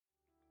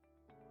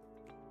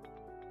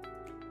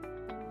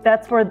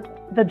that's where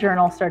the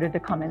journal started to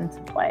come into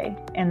play.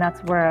 And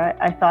that's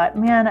where I thought,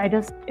 man,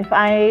 if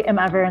I am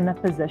ever in the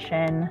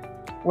position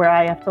where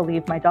I have to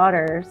leave my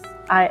daughters,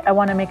 I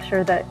want to make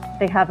sure that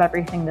they have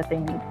everything that they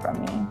need from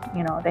me.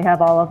 You know, they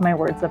have all of my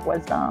words of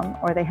wisdom,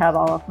 or they have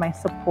all of my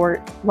support,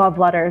 love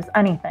letters,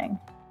 anything.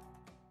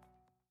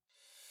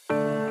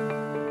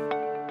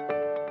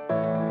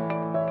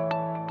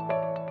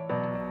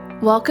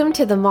 Welcome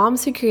to the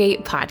Moms Who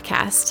Create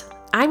podcast.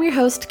 I'm your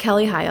host,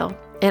 Kelly Heil,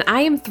 and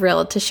I am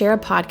thrilled to share a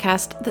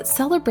podcast that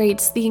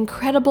celebrates the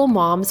incredible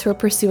moms who are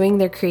pursuing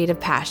their creative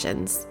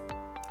passions.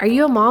 Are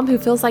you a mom who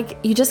feels like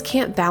you just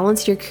can't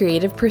balance your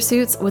creative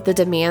pursuits with the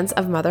demands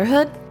of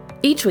motherhood?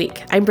 Each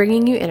week, I'm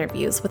bringing you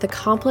interviews with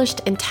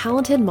accomplished and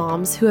talented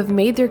moms who have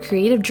made their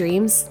creative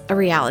dreams a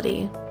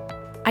reality.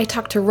 I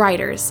talk to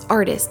writers,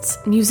 artists,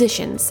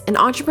 musicians, and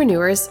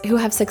entrepreneurs who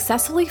have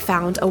successfully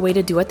found a way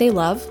to do what they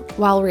love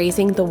while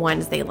raising the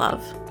ones they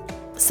love.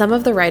 Some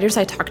of the writers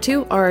I talk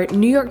to are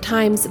New York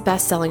Times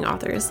bestselling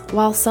authors,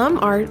 while some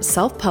are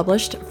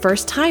self-published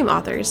first-time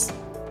authors.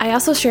 I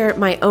also share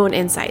my own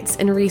insights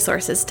and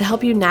resources to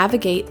help you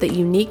navigate the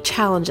unique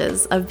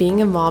challenges of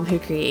being a mom who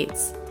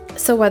creates.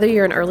 So whether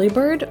you're an early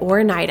bird or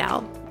a night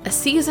owl, a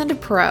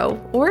seasoned pro,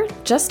 or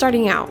just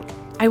starting out,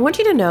 I want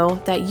you to know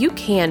that you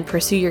can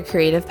pursue your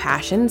creative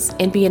passions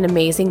and be an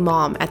amazing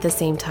mom at the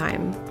same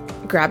time.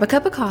 Grab a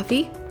cup of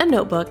coffee, a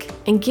notebook,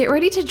 and get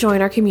ready to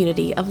join our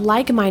community of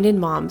like-minded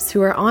moms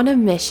who are on a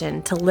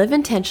mission to live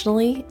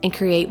intentionally and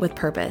create with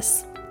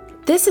purpose.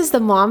 This is the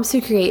Moms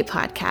Who Create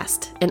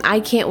podcast, and I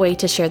can't wait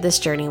to share this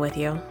journey with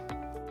you.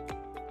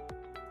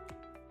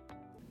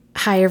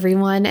 Hi,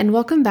 everyone, and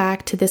welcome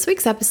back to this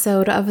week's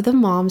episode of the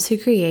Moms Who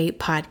Create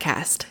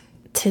podcast.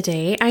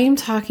 Today, I am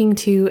talking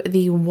to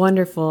the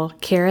wonderful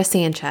Kera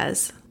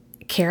Sanchez.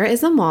 Kera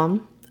is a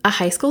mom, a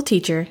high school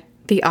teacher,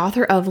 the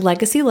author of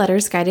Legacy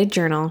Letters Guided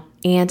Journal,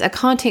 and a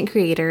content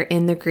creator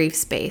in the grief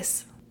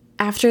space.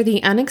 After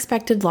the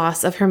unexpected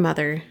loss of her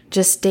mother,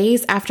 just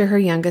days after her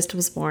youngest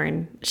was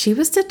born, she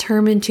was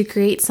determined to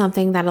create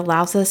something that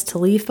allows us to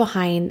leave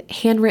behind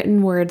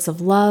handwritten words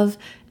of love,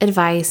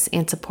 advice,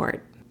 and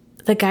support.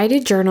 The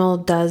guided journal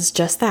does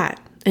just that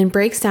and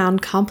breaks down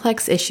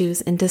complex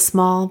issues into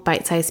small,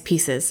 bite-sized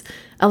pieces,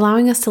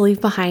 allowing us to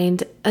leave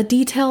behind a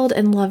detailed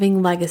and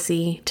loving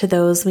legacy to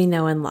those we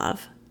know and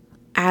love.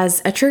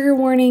 As a trigger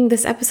warning,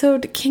 this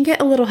episode can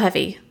get a little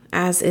heavy,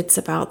 as it's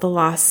about the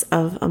loss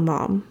of a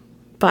mom.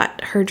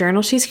 But her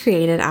journal she's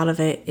created out of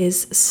it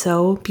is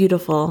so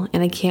beautiful,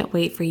 and I can't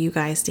wait for you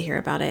guys to hear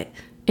about it.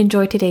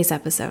 Enjoy today's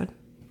episode.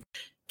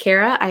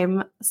 Kera,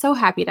 I'm so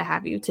happy to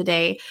have you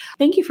today.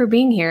 Thank you for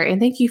being here, and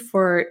thank you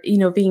for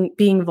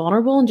being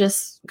vulnerable and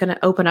just going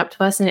to open up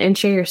to us and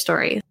share your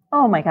story.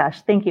 Oh my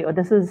gosh, thank you.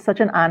 This is such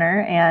an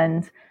honor,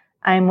 and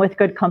I'm with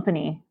good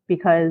company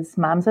because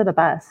moms are the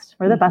best.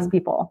 We're the best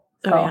people.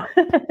 So. Oh,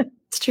 yeah.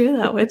 It's true,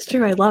 though. It's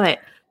true. I love it.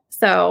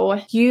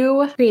 So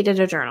you created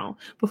a journal.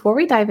 Before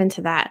we dive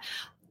into that,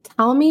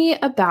 tell me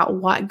about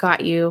what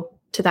got you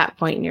to that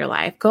point in your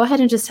life. Go ahead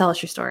and just tell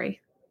us your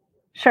story.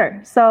 Sure.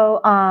 So,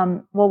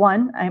 my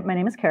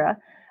name is Kera.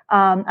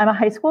 I'm a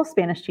high school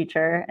Spanish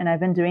teacher, and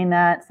I've been doing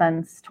that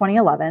since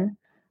 2011.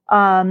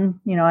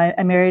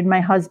 I married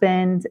my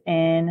husband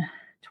in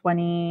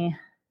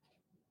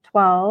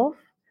 2012.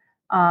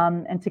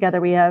 And together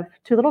we have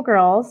two little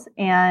girls.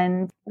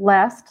 And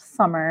last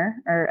spring,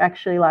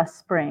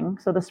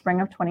 so the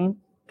spring of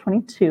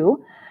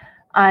 2022,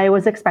 I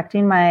was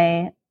expecting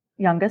my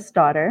youngest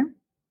daughter.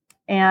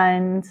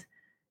 And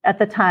at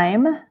the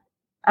time,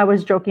 I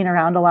was joking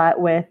around a lot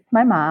with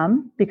my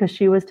mom because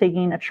she was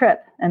taking a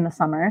trip in the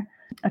summer,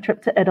 a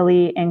trip to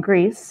Italy and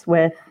Greece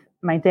with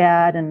my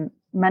dad and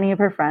many of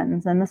her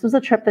friends. And this was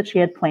a trip that she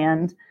had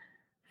planned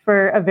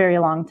for a very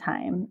long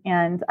time.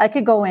 And I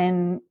could go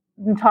in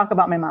and talk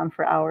about my mom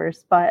for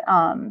hours, but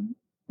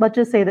let's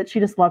just say that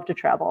she just loved to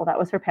travel. That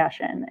was her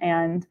passion.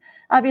 And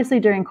obviously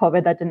during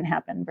COVID, that didn't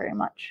happen very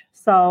much.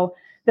 So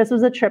this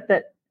was a trip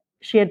that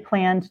she had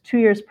planned 2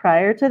 years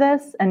prior to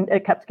this, and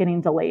it kept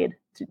getting delayed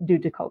due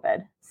to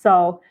COVID.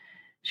 So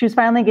she was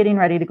finally getting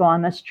ready to go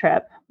on this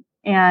trip,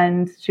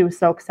 and she was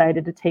so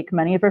excited to take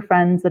many of her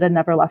friends that had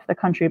never left the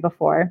country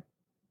before.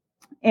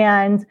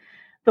 And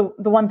the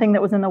one thing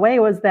that was in the way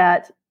was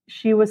that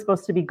she was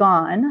supposed to be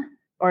gone,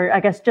 or I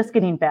guess just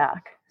getting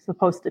back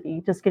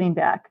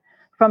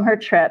from her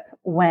trip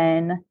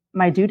when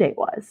my due date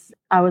was.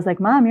 I was like,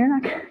 Mom, you're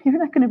not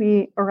going to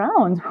be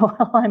around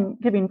while I'm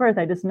giving birth.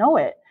 I just know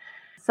it.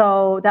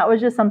 So that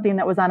was just something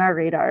that was on our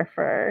radar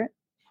for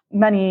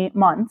many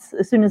months.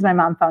 As soon as my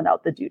mom found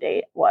out the due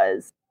date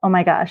was, oh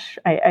my gosh,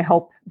 I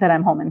hope that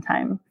I'm home in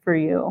time for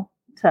you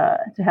to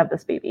have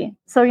this baby.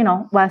 So,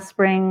 last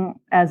spring,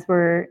 as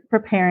we're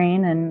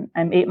preparing and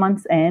I'm 8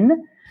 months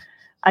in,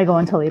 I go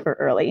into labor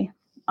early.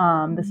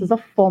 This is a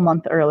full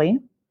month early.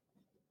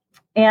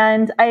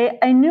 And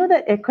I knew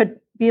that it could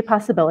be a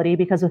possibility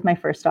because with my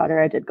first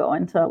daughter, I did go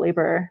into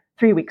labor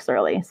 3 weeks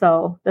early.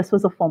 So this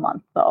was a full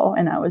month though.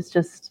 And I was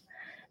just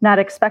not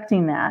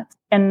expecting that.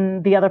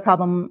 And the other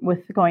problem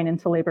with going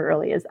into labor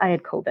early is I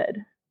had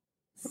COVID.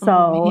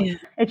 So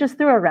it just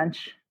threw a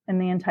wrench in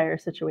the entire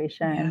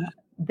situation. Yeah.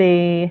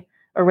 They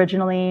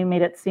originally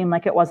made it seem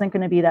like it wasn't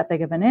going to be that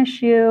big of an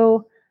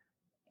issue.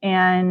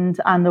 And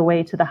on the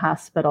way to the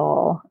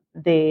hospital,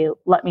 they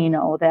let me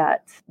know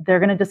that they're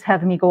going to just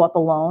have me go up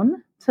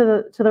alone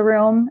to the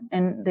room,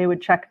 and they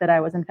would check that I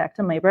was in fact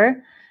in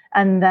labor.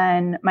 And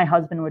then my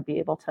husband would be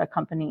able to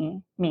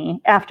accompany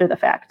me after the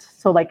fact.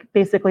 So like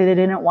basically they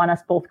didn't want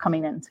us both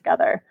coming in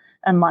together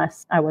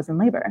unless I was in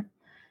labor.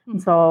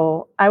 And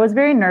so I was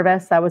very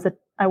nervous.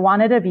 I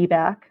wanted a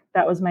VBAC.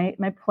 That was my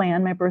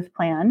plan, my birth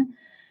plan.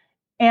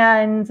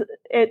 And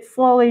it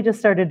slowly just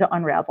started to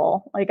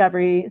unravel. Like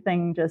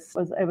everything it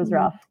was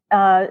rough,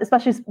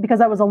 especially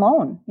because I was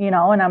alone,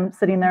 and I'm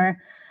sitting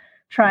there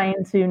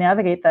trying to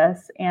navigate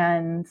this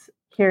and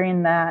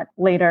hearing that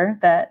later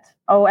that,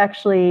 oh,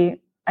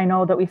 actually, I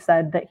know that we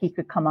said that he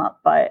could come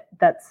up, but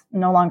that's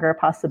no longer a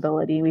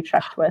possibility. We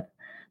checked with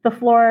the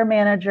floor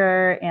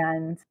manager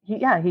and he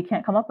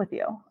can't come up with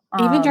you.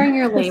 Even during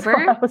your labor?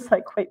 So I was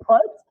like, wait,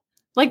 what?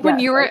 Like when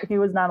you were... he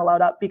was not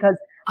allowed up because...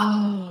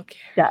 Oh, okay.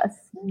 Yes.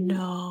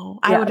 No.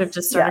 I would have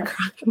just started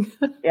crying.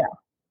 Yeah.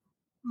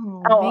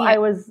 Oh, I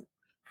was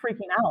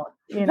freaking out.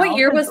 What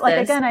year was like,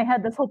 this? Again, I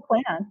had this whole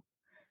plan.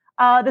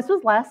 This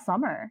was last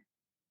summer.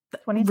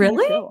 2022.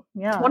 Really?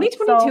 Yeah.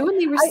 2022 so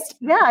and they were...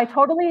 I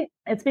totally...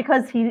 It's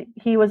because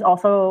he was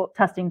also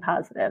testing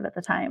positive at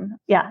the time.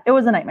 Yeah, it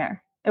was a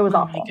nightmare. It was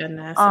awful. Oh my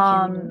goodness.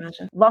 I can't even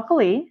imagine.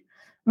 Luckily,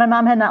 my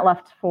mom had not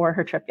left for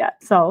her trip yet.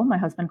 So my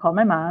husband called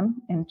my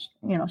mom and,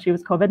 she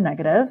was COVID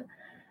negative.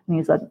 And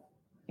he said,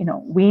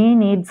 we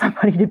need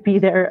somebody to be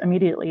there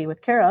immediately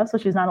with Kera so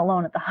she's not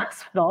alone at the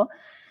hospital.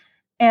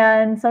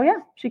 And so,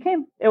 she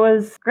came. It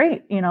was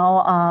great,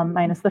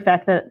 minus the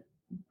fact that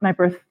my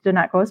birth did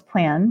not go as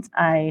planned.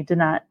 I did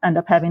not end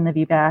up having the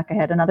VBAC. I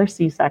had another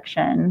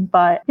C-section.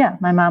 But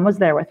my mom was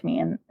there with me.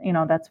 And,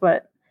 that's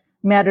what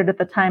mattered at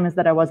the time, is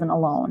that I wasn't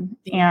alone.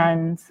 Yeah.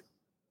 And,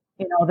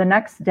 the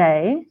next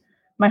day,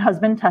 my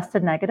husband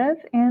tested negative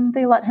and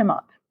they let him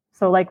up.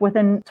 So like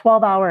within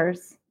 12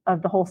 hours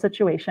of the whole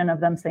situation of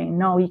them saying,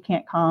 no, you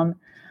can't come,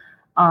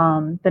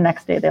 the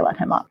next day they let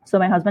him up. So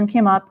my husband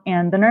came up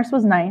and the nurse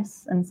was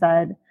nice and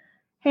said,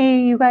 hey,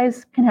 you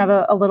guys can have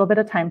a little bit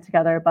of time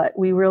together, but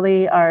we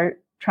really are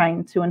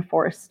trying to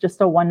enforce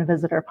just a one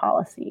visitor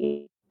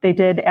policy. They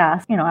did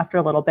ask, after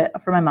a little bit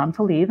for my mom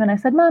to leave. And I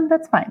said, Mom,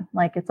 that's fine.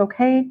 Like, it's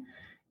okay.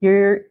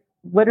 You're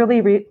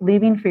literally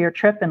leaving for your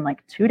trip in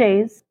like 2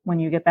 days. When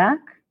you get back,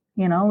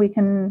 we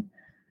can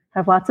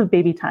have lots of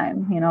baby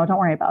time, don't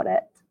worry about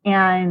it.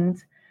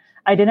 And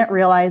I didn't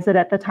realize it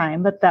at the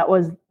time, but that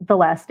was the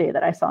last day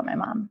that I saw my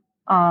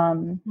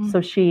mom.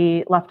 So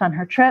she left on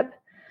her trip.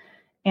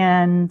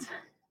 And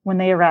when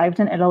they arrived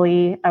in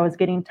Italy, I was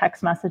getting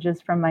text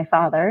messages from my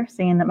father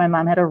saying that my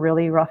mom had a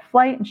really rough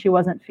flight and she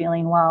wasn't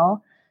feeling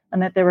well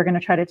and that they were going to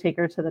try to take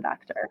her to the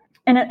doctor.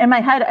 And in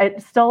my head,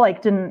 it still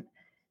didn't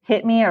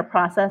hit me or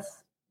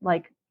process.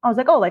 I was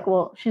like, oh,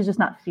 well, she's just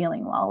not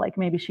feeling well. Like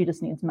maybe she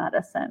just needs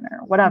medicine or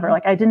whatever.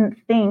 Mm-hmm. I didn't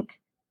think,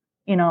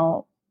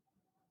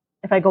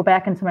 if I go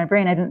back into my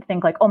brain, I didn't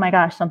think oh my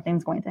gosh,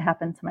 something's going to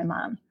happen to my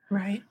mom.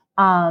 Right.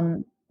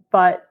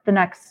 But the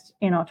next,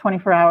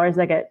 24 hours,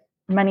 I get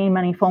many,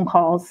 many phone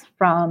calls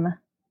from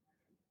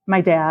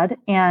my dad.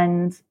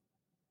 And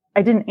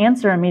I didn't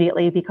answer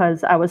immediately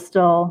because I was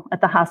still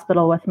at the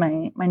hospital with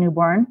my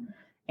newborn.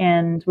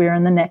 And we were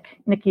in the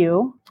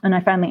NICU. And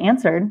I finally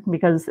answered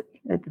because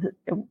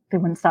they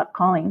wouldn't stop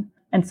calling.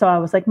 And so I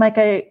was like, Mike,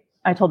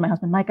 I told my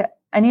husband, Mike,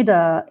 I need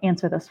to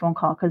answer this phone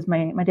call because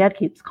my dad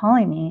keeps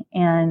calling me.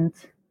 And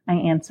I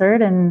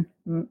answered, and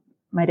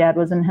my dad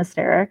was in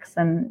hysterics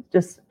and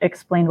just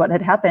explained what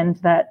had happened,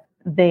 that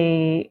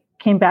they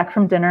came back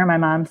from dinner. My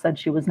mom said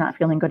she was not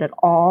feeling good at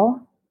all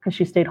because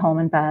she stayed home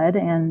in bed.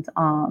 And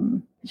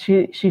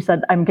she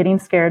said, I'm getting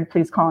scared.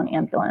 Please call an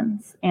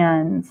ambulance.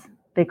 And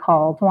they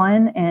called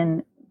one.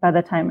 And by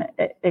the time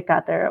it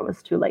got there, it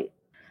was too late.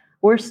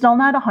 We're still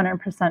not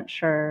 100%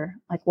 sure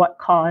what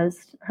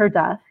caused her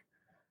death.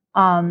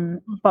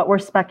 But we're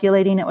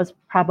speculating it was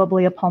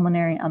probably a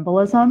pulmonary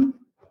embolism,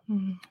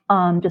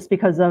 just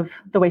because of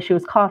the way she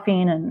was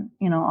coughing and,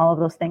 all of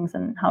those things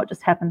and how it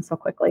just happened so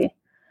quickly.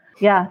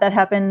 Yeah, that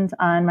happened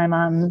on my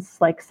mom's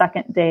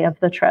second day of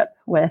the trip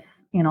with,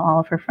 all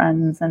of her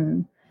friends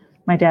and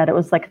my dad. It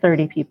was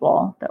 30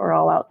 people that were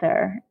all out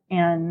there,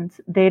 and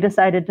they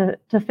decided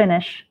to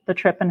finish the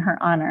trip in her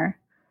honor.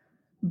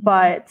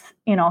 But,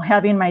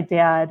 having my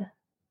dad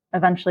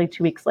eventually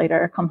 2 weeks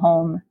later come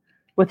home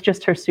with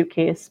just her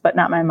suitcase, but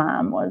not my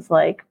mom, was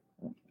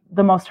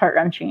the most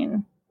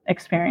heart-wrenching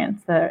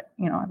experience that,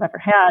 I've ever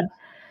had.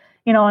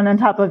 And on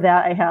top of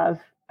that, I have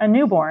a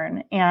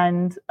newborn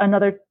and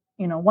another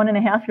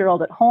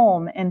 1.5-year-old at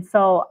home. And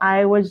so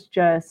I was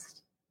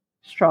just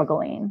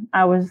struggling.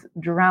 I was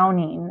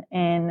drowning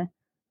in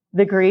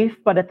the grief,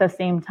 but at the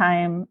same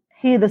time,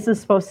 hey, this is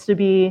supposed to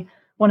be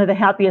one of the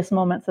happiest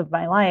moments of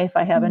my life.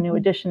 I have a new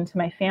addition to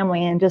my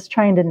family, and just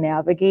trying to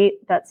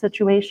navigate that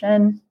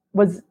situation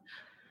was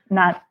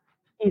not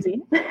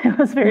easy. It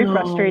was very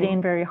frustrating,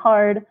 very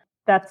hard.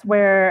 that's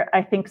where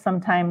I think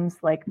sometimes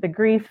like the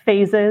grief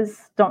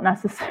phases don't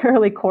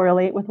necessarily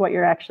correlate with what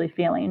you're actually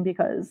feeling,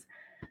 because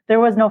there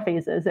was no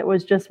phases. It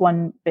was just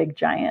one big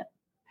giant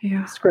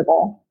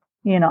scribble,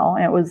 and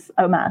it was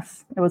a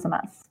mess. It was a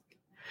mess.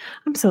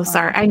 I'm so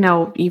sorry. I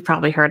know you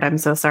probably heard I'm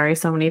so sorry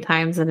so many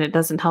times and it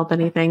doesn't help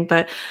anything,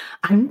 but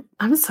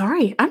I'm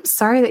sorry. I'm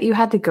sorry that you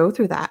had to go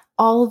through that.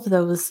 All of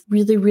those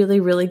really,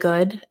 really, really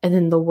good and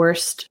then the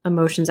worst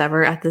emotions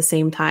ever at the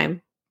same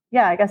time.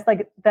 Yeah, I guess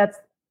like that's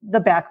the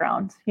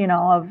background,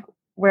 of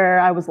where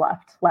I was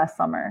left last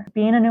summer.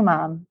 Being a new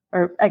mom,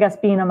 or I guess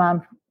being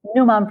a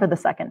new mom for the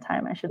second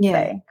time, I should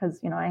say, because,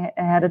 I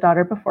had a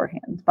daughter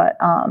beforehand, but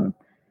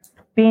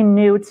being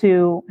new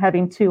to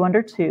having 2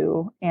 under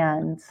 2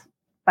 and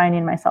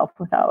finding myself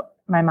without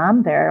my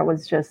mom there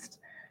was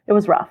it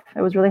was rough.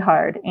 It was really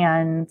hard.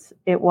 And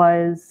it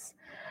was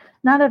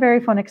not a very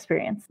fun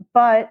experience.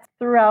 But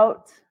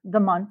throughout the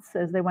months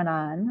as they went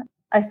on,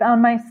 I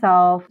found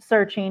myself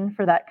searching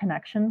for that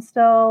connection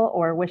still,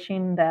 or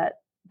wishing that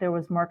there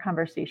was more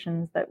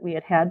conversations that we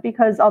had had,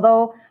 because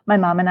although my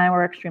mom and I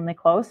were extremely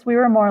close, we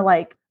were more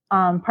like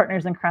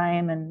partners in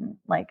crime, and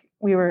like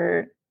we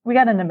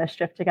got into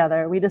mischief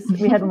together. We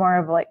had more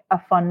of like a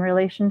fun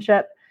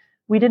relationship.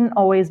 We didn't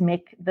always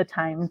make the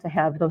time to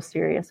have those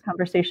serious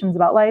conversations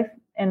about life.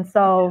 And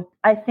so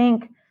I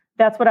think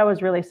that's what I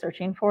was really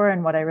searching for,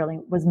 and what I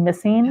really was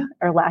missing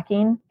or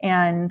lacking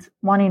and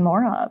wanting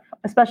more of.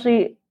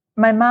 Especially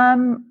my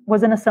mom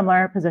was in a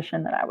similar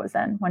position that I was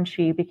in when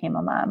she became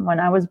a mom. When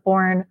I was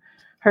born,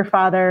 her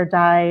father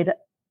died,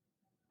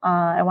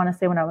 I want to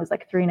say when I was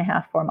like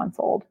 3.5, 4 months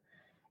old.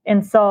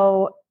 And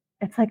so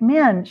it's like,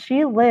 man,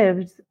 she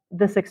lived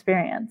this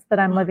experience that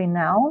I'm living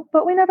now,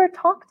 but we never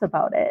talked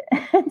about it.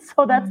 And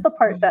so that's the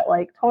part that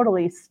like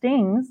totally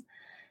stings,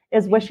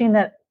 is wishing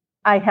that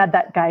I had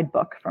that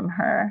guidebook from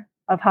her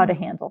of how to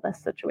handle this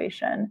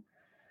situation.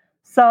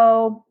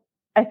 So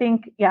I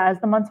think, as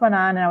the months went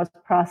on and I was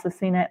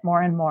processing it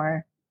more and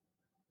more,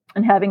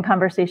 and having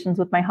conversations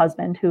with my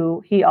husband,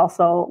 who he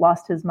also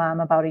lost his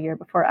mom about a year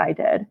before I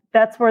did,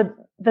 that's where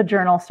the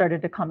journal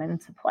started to come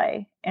into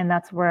play. And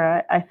that's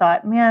where I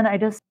thought, man,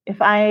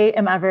 if I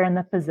am ever in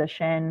the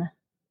position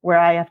where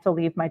I have to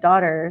leave my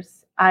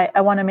daughters,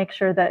 I want to make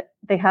sure that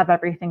they have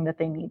everything that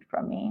they need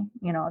from me.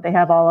 They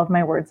have all of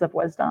my words of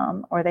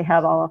wisdom, or they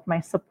have all of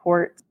my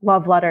support,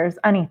 love letters,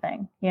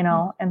 anything,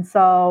 And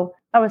so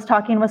I was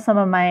talking with some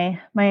of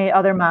my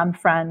other mom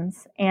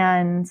friends,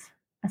 and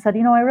I said,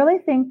 I really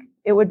think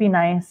it would be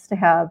nice to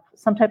have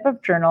some type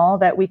of journal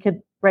that we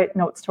could write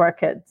notes to our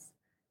kids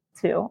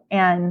too.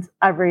 And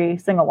every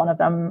single one of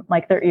them,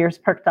 like their ears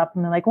perked up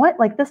and they're like, what?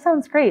 Like, this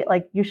sounds great.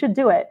 Like, you should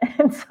do it.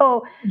 And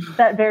so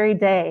that very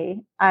day,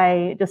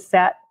 I just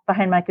sat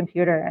behind my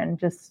computer and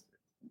just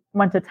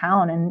went to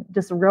town and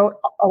just wrote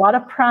a lot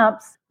of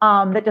prompts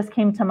that just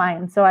came to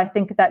mind. So I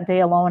think that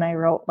day alone, I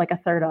wrote like a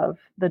third of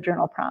the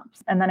journal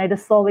prompts. And then I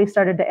just slowly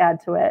started to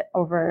add to it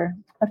over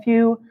a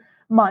few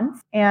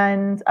months.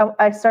 And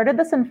I started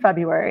this in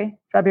February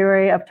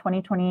of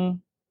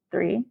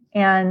 2023.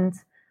 And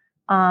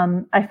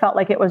I felt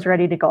like it was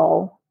ready to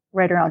go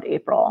right around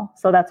April.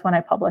 So that's when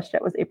I published it.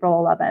 It was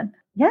April 11th.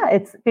 Yeah,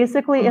 it's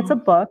basically, it's a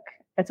book.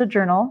 It's a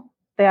journal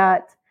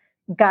that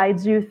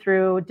guides you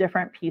through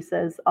different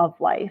pieces of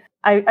life.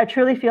 I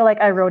truly feel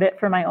like I wrote it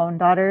for my own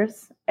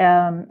daughters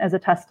as a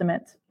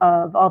testament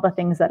of all the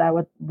things that I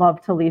would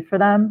love to leave for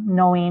them,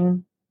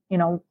 knowing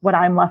what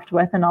I'm left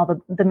with and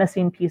all the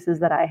missing pieces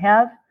that I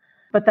have.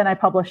 But then I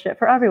published it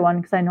for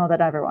everyone because I know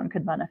that everyone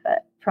could benefit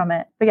from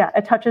it. But yeah,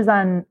 it touches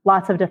on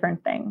lots of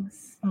different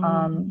things.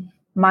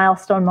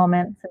 Milestone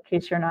moments in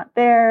case you're not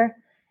there.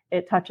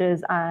 It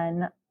touches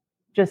on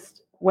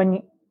just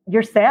when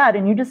you're sad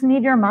and you just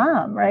need your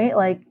mom, right?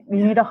 Like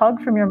you need a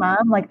hug from your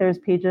mom. Like there's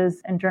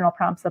pages and journal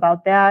prompts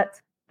about that.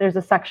 There's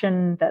a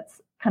section that's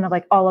kind of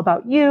like all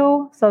about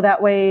you. So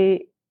that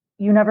way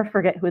you never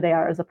forget who they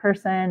are as a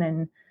person.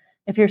 And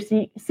if you're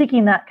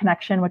seeking that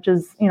connection, which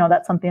is,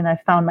 that's something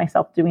I've found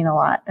myself doing a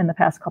lot in the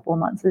past couple of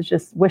months, is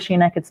just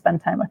wishing I could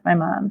spend time with my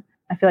mom.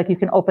 I feel like you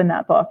can open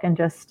that book and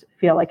just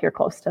feel like you're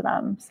close to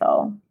them.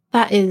 So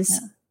that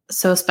is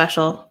so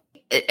special.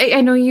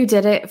 I know you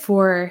did it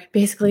for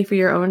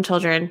your own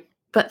children,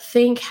 but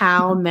think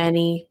how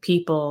many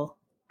people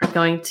are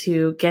going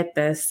to get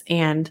this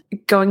and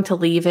going to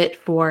leave it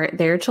for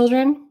their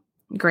children,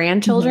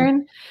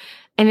 grandchildren.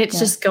 And it's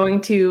just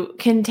going to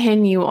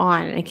continue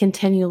on and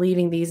continue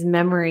leaving these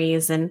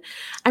memories. And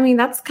I mean,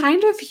 that's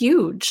kind of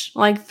huge.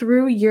 Like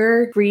through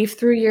your grief,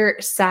 through your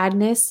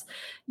sadness,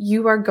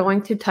 you are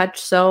going to touch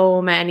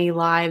so many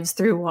lives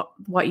through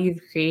what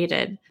you've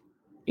created.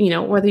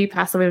 Whether you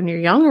pass away when you're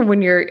young or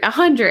when you're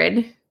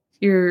 100,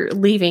 you're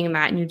leaving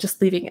that and you're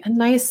just leaving a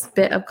nice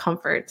bit of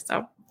comfort.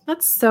 So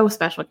that's so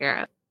special,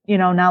 Kera.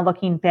 Now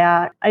looking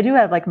back, I do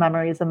have like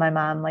memories of my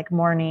mom, like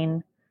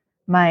mourning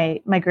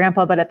my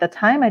grandpa, but at the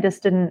time I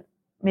just didn't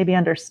maybe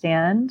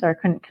understand or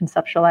couldn't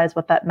conceptualize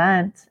what that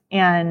meant.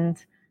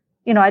 And,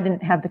 I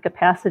didn't have the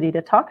capacity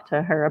to talk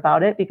to her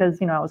about it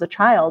because, I was a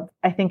child.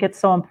 I think it's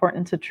so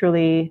important to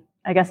truly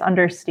I guess,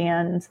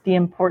 understand the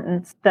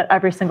importance that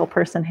every single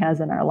person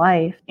has in our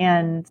life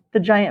and the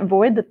giant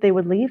void that they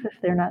would leave if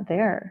they're not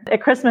there.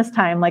 At Christmas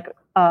time, like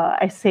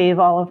I save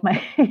all of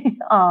my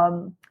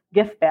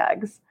gift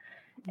bags,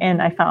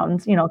 and I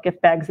found,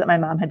 gift bags that my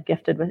mom had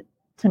gifted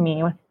to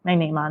me with my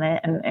name on it.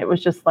 And it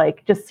was just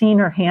like, just seeing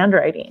her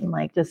handwriting,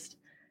 like just,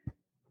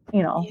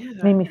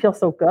 made me feel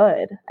so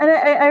good. And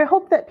I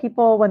hope that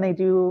people, when they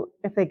do,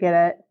 if they get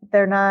it,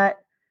 they're not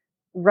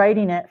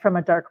writing it from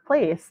a dark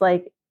place.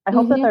 Like, I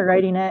hope that they're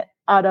writing it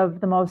out of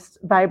the most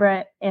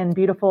vibrant and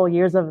beautiful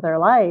years of their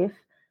life.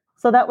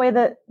 So that way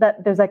that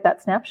there's like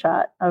that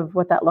snapshot of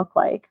what that looked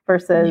like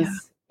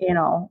versus,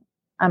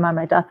 I'm on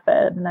my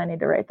deathbed and I need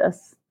to write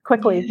this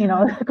quickly,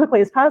 as quickly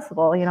as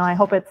possible. I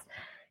hope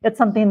it's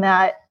something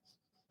that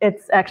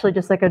it's actually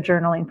just like a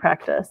journaling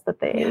practice that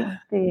they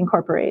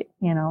incorporate,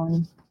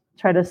 and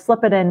try to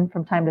slip it in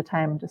from time to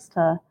time just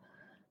to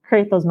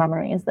create those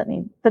memories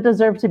that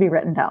deserve to be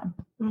written down,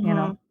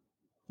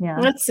 Yeah.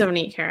 That's so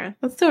neat, Kara.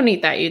 That's so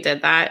neat that you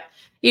did that.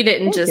 You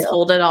didn't just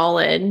hold it all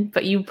in,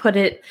 but you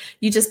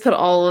just put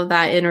all of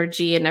that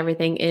energy and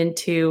everything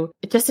into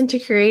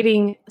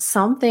creating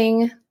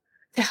something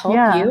to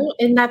help you.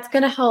 And that's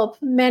going to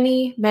help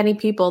many, many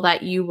people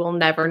that you will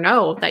never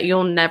know, that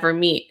you'll never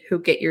meet, who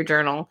get your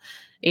journal,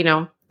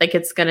 like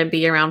it's going to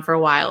be around for a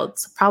while.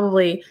 It's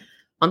probably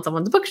on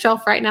someone's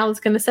bookshelf right now. It's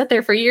going to sit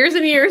there for years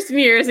and years and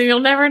years, and you'll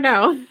never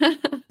know.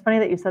 It's funny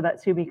that you said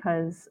that too,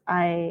 because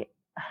I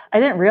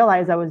didn't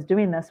realize I was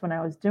doing this when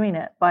I was doing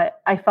it,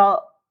 but I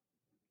felt,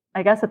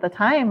 I guess at the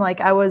time,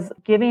 like I was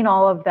giving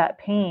all of that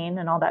pain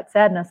and all that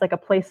sadness, like a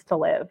place to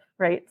live,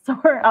 right?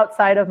 Somewhere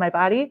outside of my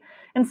body.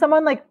 And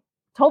someone like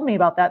told me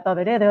about that the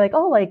other day. They're like,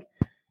 oh, like,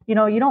 you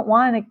don't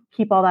want to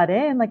keep all that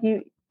in, like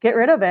you get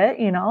rid of it,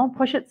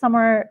 push it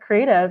somewhere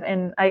creative.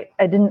 And I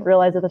didn't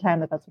realize at the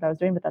time that that's what I was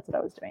doing, but that's what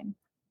I was doing.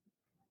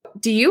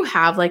 Do you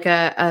have like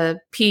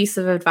a piece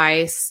of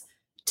advice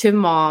to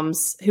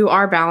moms who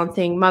are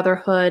balancing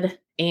motherhood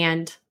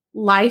and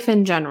life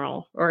in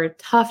general, or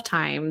tough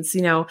times?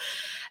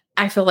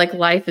 I feel like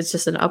life is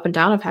just an up and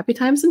down of happy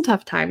times and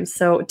tough times.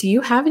 So do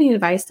you have any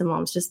advice to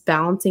moms just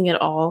balancing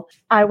it all?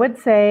 I would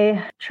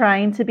say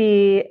trying to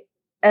be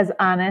as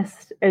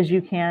honest as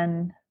you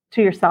can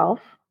to yourself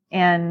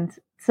and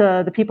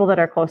to the people that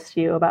are close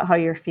to you about how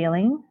you're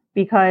feeling,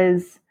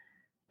 because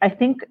I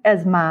think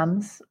as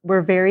moms,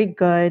 we're very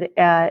good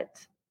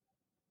at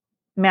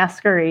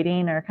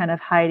masquerading or kind of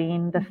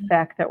hiding the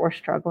fact that we're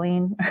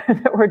struggling, or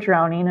that we're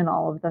drowning in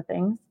all of the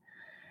things.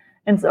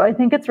 And so I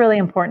think it's really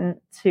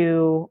important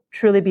to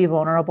truly be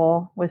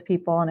vulnerable with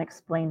people and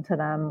explain to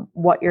them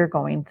what you're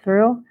going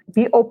through.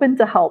 Be open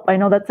to help. I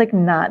know that's like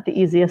not the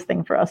easiest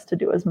thing for us to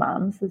do as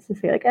moms, is to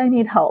say like, I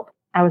need help.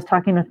 I was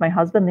talking with my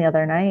husband the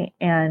other night,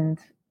 and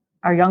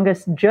our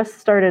youngest just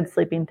started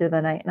sleeping through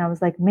the night. And I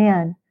was like,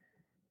 man,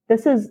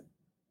 this is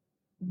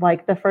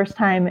like the first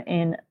time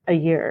in a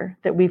year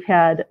that we've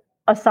had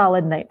a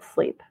solid night's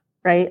sleep,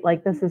 right?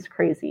 Like this is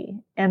crazy.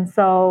 And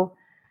so,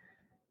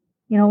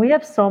 we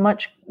have so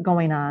much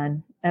going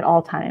on at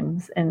all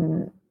times,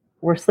 and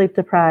we're sleep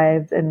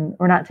deprived, and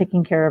we're not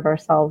taking care of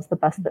ourselves the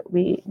best that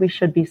we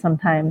should be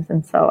sometimes.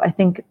 And so I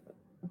think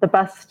the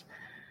best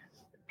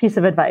piece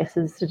of advice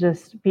is to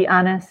just be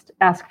honest,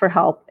 ask for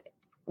help,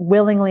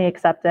 willingly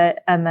accept it.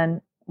 And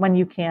then when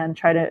you can,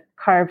 try to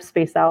carve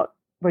space out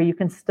where you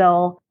can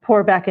still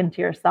pour back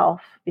into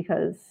yourself,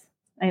 because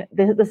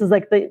this is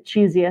like the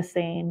cheesiest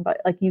saying,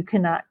 but like you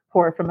cannot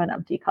pour from an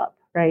empty cup,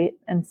 right?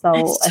 And so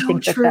I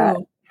think that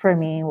for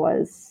me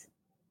was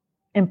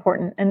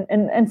important. And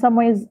in some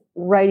ways,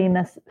 writing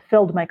this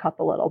filled my cup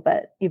a little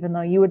bit, even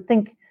though you would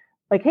think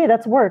like, hey,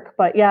 that's work.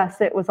 But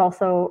yes, it was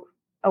also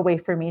a way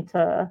for me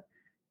to,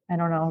 I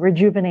don't know,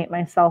 rejuvenate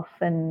myself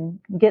and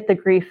get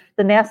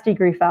the nasty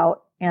grief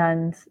out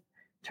and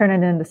turn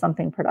it into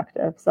something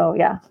productive. So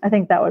yeah, I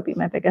think that would be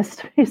my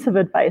biggest piece of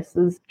advice,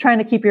 is trying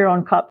to keep your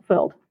own cup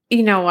filled.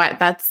 You know what?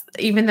 That's,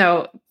 even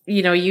though,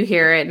 you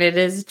hear it and it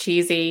is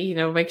cheesy,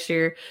 make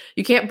sure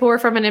you can't pour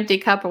from an empty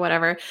cup or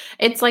whatever.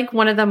 It's like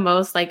one of the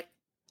most, like,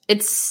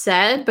 it's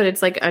said, but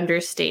it's like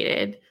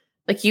understated.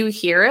 Like you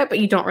hear it, but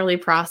you don't really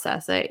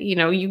process it.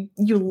 You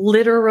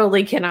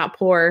literally cannot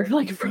pour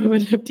like from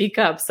an empty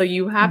cup. So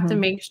you have to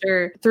make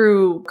sure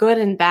through good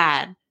and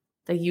bad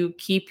that you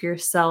keep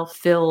yourself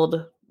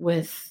filled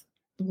with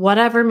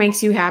whatever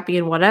makes you happy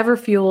and whatever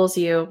fuels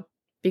you,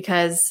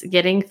 because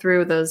getting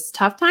through those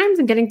tough times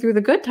and getting through the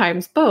good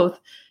times, both,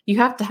 you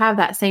have to have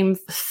that same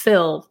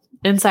fill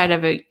inside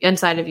of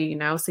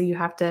you, so you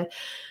have to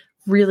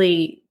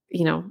really,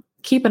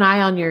 keep an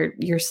eye on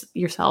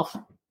yourself,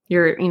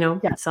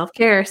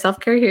 self-care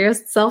here,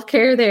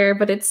 self-care there.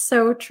 But it's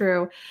so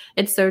true.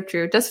 It's so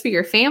true. Just for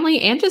your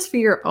family and just for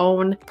your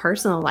own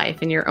personal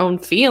life and your own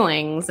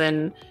feelings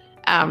and,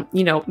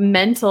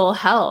 mental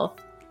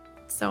health.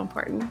 So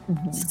important.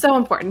 So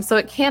important. So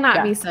it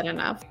cannot be said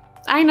enough.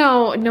 I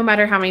know no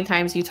matter how many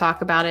times you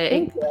talk about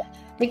it,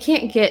 it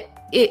can't get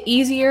it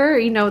easier.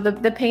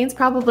 The pain's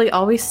probably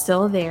always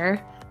still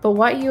there, but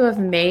what you have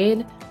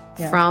made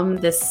from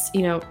this,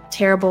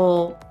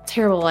 terrible,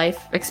 terrible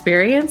life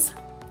experience.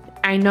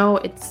 I know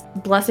it's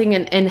blessing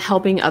and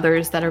helping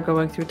others that are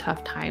going through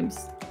tough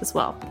times as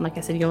well. Like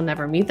I said, you'll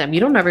never meet them. You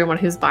don't know everyone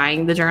who's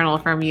buying the journal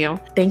from you.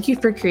 Thank you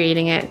for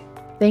creating it.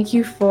 Thank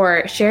you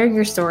for sharing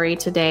your story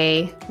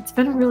today. It's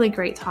been really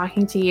great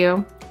talking to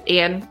you.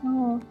 And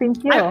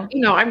thank you.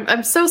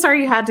 I'm so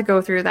sorry you had to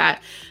go through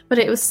that, but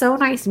it was so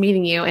nice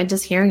meeting you and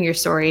just hearing your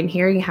story and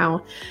hearing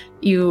how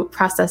you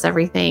process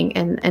everything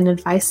and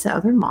advice to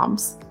other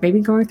moms,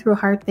 maybe going through a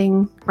hard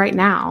thing right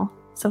now.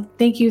 So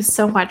thank you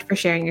so much for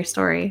sharing your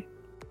story.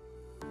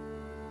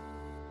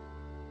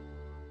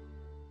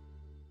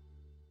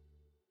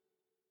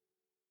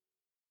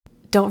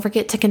 Don't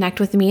forget to connect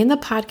with me in the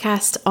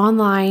podcast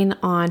online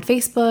on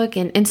Facebook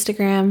and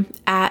Instagram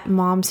at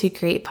Moms Who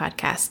Create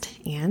Podcast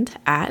and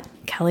at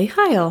Kelly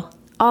Heil.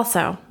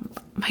 Also,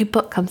 my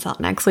book comes out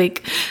next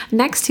week.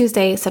 Next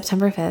Tuesday,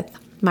 September 5th,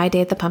 My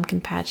Day at the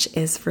Pumpkin Patch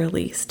is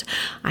released.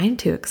 I'm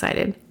too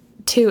excited.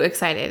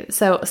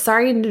 So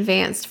sorry in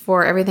advance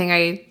for everything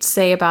I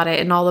say about it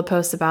and all the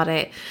posts about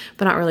it,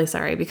 but not really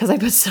sorry because I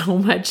put so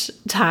much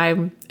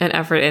time and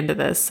effort into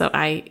this. So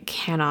I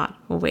cannot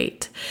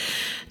wait.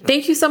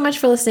 Thank you so much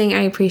for listening.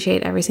 I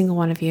appreciate every single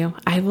one of you.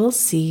 I will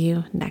see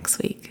you next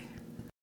week.